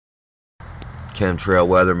Chemtrail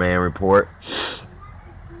weatherman report.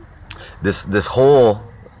 This hole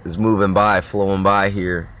is moving by, flowing by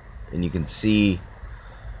here, and you can see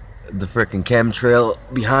the frickin' chemtrail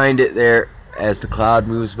behind it there as the cloud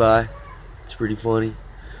moves by. It's pretty funny.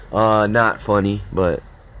 Not funny, but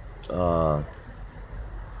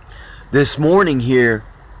this morning here,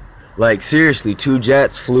 like seriously, 2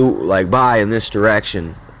 jets flew like by in this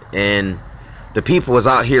direction, and the people was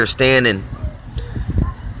out here standing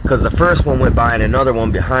because the first one went by and another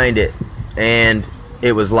one behind it, and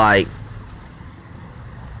it was like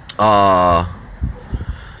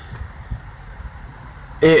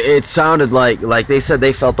it sounded like they said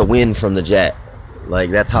they felt the wind from the jet. Like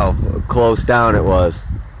that's how close down it was.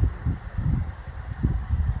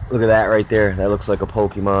 Look at that right there. That looks like a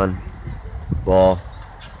Pokemon ball.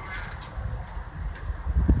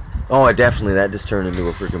 Oh, that just turned into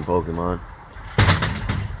a freaking Pokemon.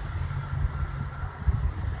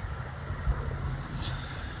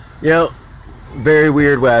 Yep. Very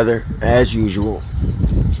weird weather, as usual.